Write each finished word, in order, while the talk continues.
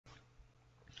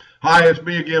Hi, it's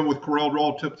me again with Corel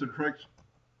Draw Tips and Tricks.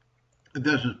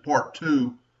 This is part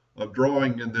 2 of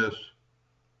drawing in this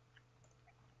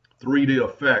 3D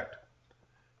effect.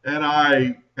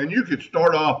 And you could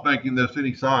start off making this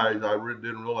any size. I really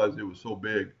didn't realize it was so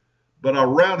big. But I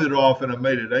rounded it off and I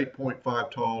made it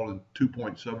 8.5 tall and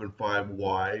 2.75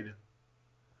 wide.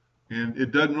 And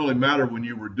it doesn't really matter when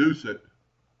you reduce it.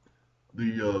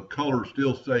 The colors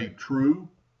still stay true.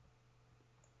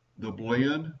 The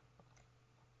blend.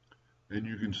 And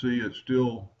you can see it's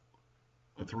still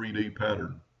a 3D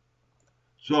pattern.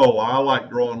 So I like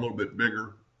drawing a little bit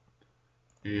bigger,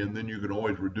 and then you can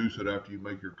always reduce it after you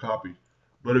make your copies.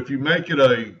 But if you make it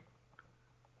a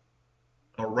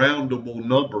roundable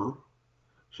number,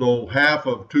 so half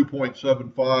of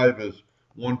 2.75 is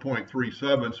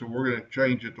 1.37, so we're going to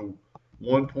change it to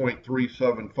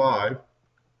 1.375.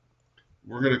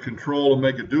 We're going to control and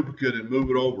make a duplicate and move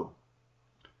it over.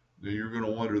 Now you're going to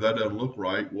wonder, that doesn't look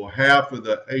right. Well, half of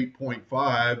the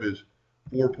 8.5 is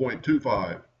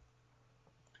 4.25.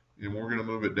 And we're going to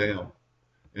move it down.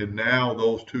 And now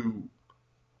those two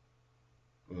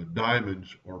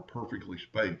diamonds are perfectly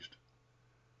spaced.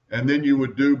 And then you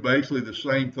would do basically the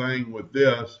same thing with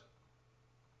this.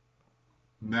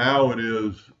 Now it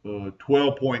is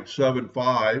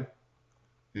 12.75.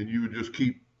 And you would just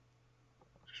keep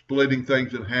splitting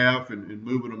things in half and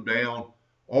moving them down.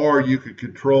 Or you could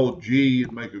control G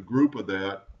and make a group of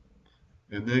that,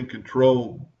 and then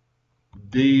control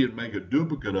D and make a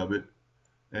duplicate of it,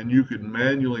 and you could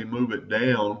manually move it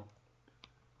down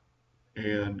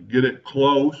and get it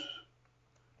close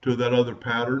to that other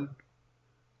pattern.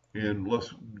 And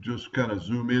let's just kind of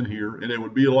zoom in here, and it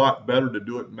would be a lot better to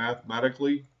do it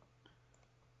mathematically,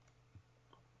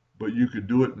 but you could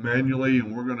do it manually.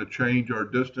 And we're going to change our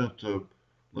distance to,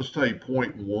 let's say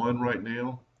 0.1 right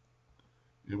now.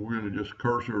 And we're going to just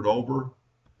cursor it over.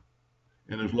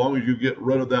 And as long as you get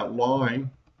rid of that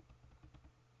line,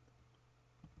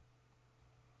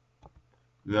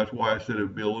 that's why I said it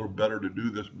would be a little better to do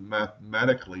this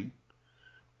mathematically.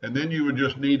 And then you would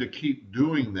just need to keep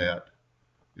doing that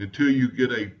until you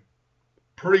get a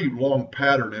pretty long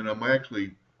pattern. And I'm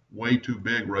actually way too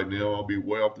big right now. I'll be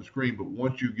way off the screen. But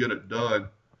once you get it done,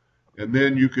 and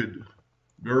then you could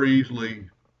very easily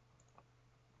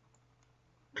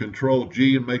Control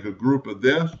G and make a group of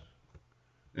this.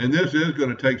 And this is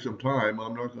going to take some time.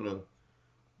 I'm not going to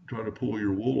try to pull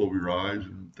your wool over your eyes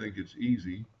and think it's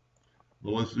easy.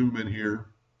 But let's zoom in here.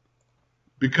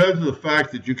 Because of the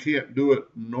fact that you can't do it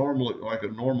normally, like a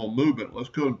normal movement, let's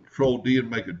Control D and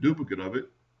make a duplicate of it.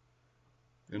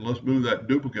 And let's move that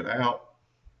duplicate out.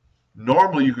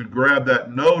 Normally you could grab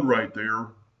that node right there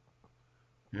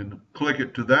and click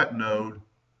it to that node.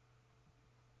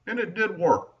 And it did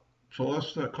work. So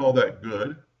let's call that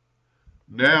good.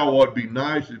 Now what would be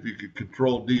nice if you could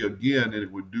Control D again and it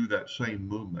would do that same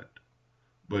movement.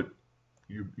 But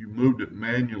you moved it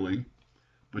manually.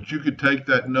 But you could take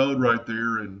that node right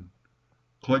there and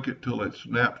click it till it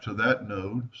snaps to that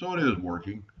node. So it is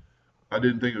working. I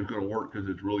didn't think it was going to work because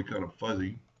it's really kind of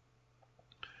fuzzy.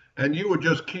 And you would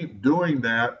just keep doing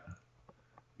that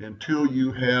until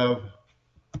you have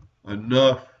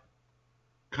enough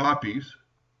copies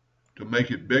to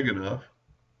make it big enough.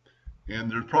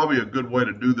 And there's probably a good way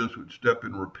to do this with step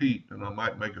and repeat, and I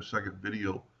might make a second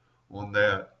video on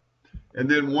that.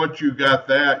 And then once you got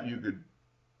that, you could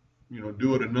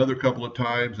do it another couple of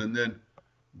times and then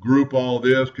group all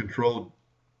this, Control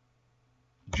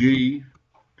G,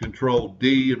 Control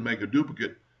D, and make a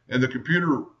duplicate. And the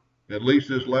computer, at least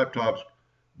this laptop's,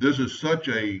 this is such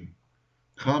a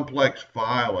complex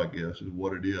file, I guess, is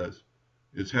what it is.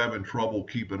 It's having trouble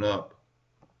keeping up.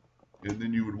 And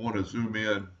then you would want to zoom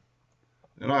in.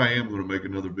 And I am going to make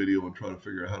another video and try to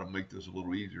figure out how to make this a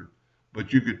little easier.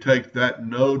 But you could take that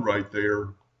node right there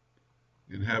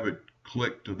and have it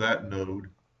click to that node.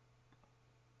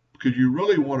 Because you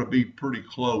really want to be pretty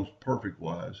close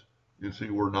perfect-wise. And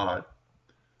see, we're not.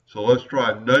 So let's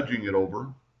try nudging it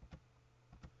over.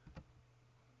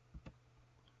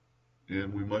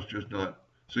 And we must just not.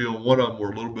 See, on one of them,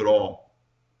 we're a little bit off.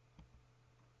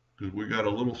 Because we got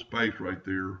a little space right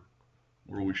there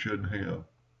where we shouldn't have.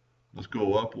 Let's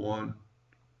go up one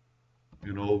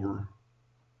and over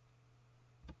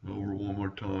one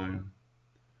more time.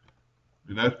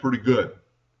 And that's pretty good.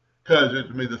 Because the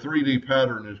 3D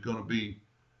pattern is going to be,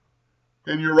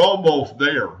 and you're almost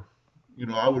there.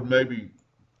 I would maybe,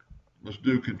 let's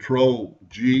do Control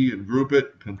G and group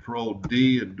it, Control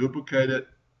D and duplicate it,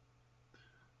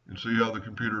 and see how the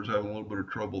computer's having a little bit of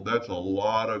trouble. That's a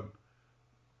lot of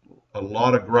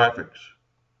graphics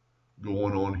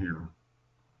going on here.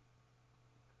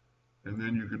 And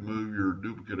then you could move your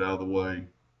duplicate out of the way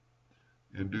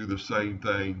and do the same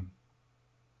thing.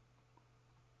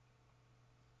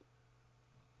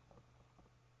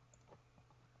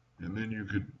 And then you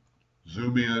could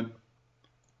zoom in,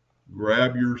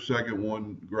 grab your second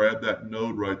one, grab that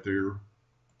node right there,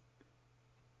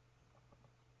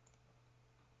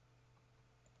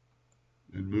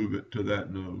 and move it to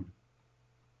that node.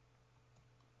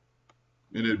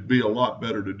 And it'd be a lot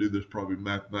better to do this probably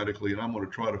mathematically, and I'm going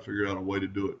to try to figure out a way to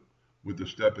do it with the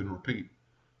step and repeat.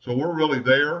 So we're really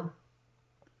there,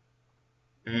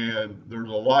 and there's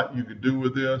a lot you could do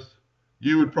with this.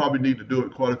 You would probably need to do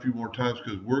it quite a few more times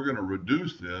because we're going to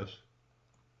reduce this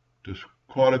to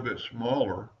quite a bit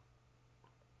smaller,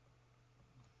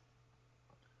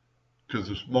 because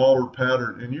the smaller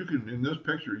pattern, and you can, in this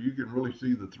picture, you can really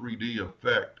see the 3D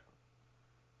effect.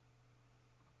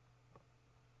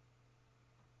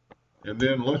 And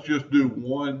then let's just do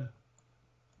one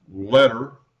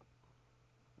letter.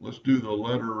 Let's do the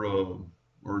letter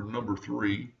or number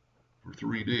 3 for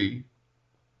 3D.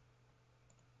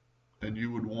 And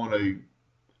you would want a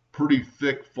pretty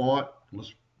thick font.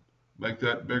 Let's make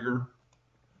that bigger.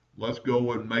 Let's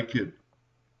go and make it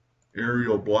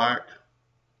Arial black.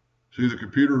 See, the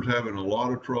computer's having a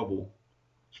lot of trouble,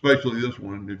 especially this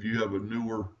one. If you have a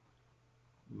newer,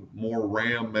 more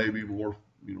RAM, maybe more,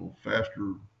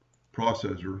 faster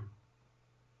processor,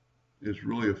 it's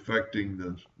really affecting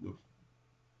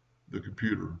the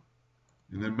computer.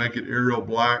 And then make it Arial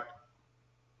black.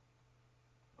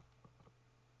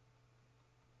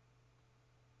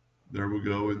 There we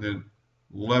go. And then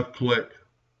left click,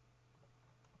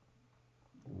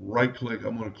 right click.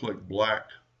 I'm going to click black.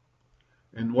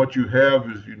 And what you have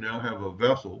is you now have a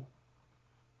vessel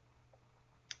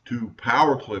to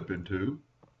power clip into.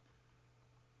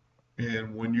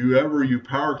 And when you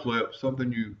power clip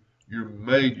something you're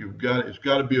made, it's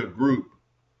got to be a group.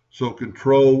 So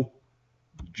Control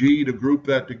G to group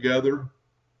that together.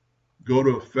 Go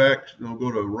to Effects,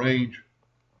 go to Arrange,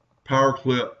 Power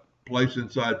Clip, Place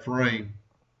Inside Frame.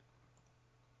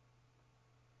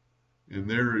 And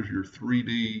there is your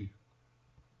 3D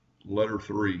letter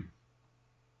 3.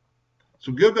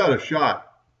 So give that a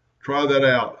shot. Try that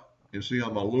out and see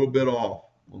I'm a little bit off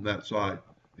on that side.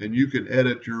 And you can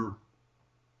edit your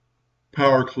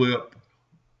power clip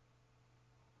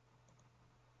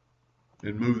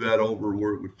and move that over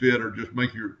where it would fit, or just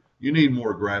make you need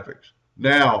more graphics.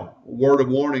 Now, a word of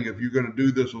warning, if you're going to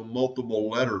do this on multiple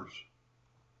letters,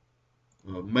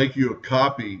 make you a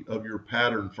copy of your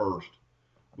pattern first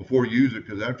before you use it,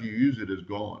 because after you use it, it's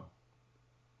gone.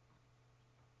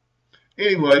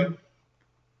 Anyway,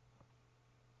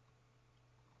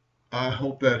 I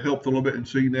hope that helped a little bit. And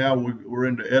see, now we're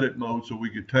into edit mode, so we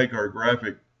could take our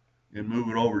graphic and move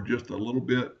it over just a little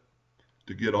bit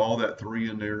to get all that 3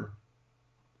 in there.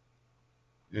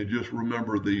 And just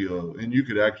remember and you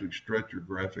could actually stretch your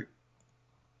graphic.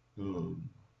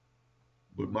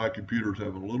 But my computer's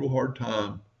having a little hard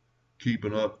time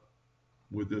keeping up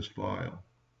with this file.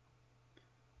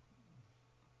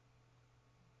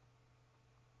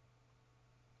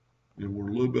 And we're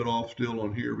a little bit off still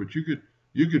on here, but you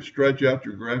could stretch out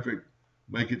your graphic,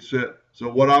 make it set. So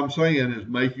what I'm saying is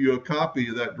make you a copy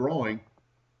of that drawing,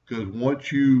 because once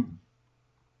you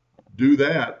do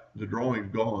that, the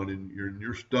drawing's gone and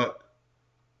you're stuck.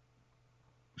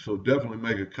 So definitely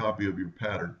make a copy of your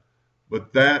pattern.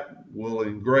 But that will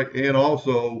engrave, and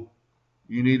also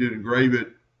you need to engrave it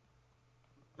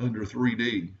under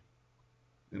 3D.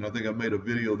 And I think I made a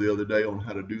video the other day on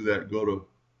how to do that. Go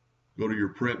to your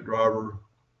print driver,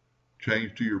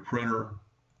 change to your printer,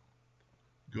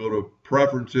 go to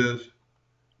preferences,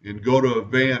 and go to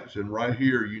advanced, and right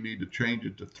here you need to change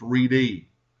it to 3D.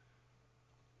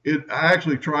 I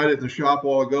actually tried it in the shop a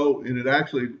while ago, and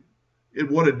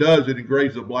what it does, it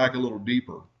engraves the black a little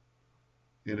deeper,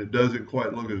 and it doesn't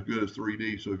quite look as good as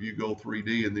 3D. So if you go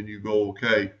 3D and then you go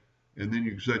OK, and then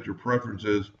you can set your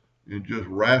preferences and just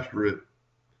raster it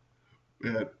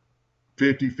at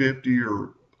 50/50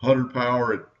 or 100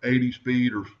 power at 80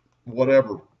 speed or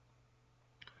whatever.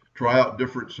 Try out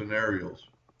different scenarios.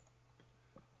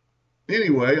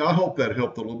 Anyway, I hope that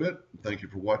helped a little bit. Thank you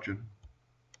for watching.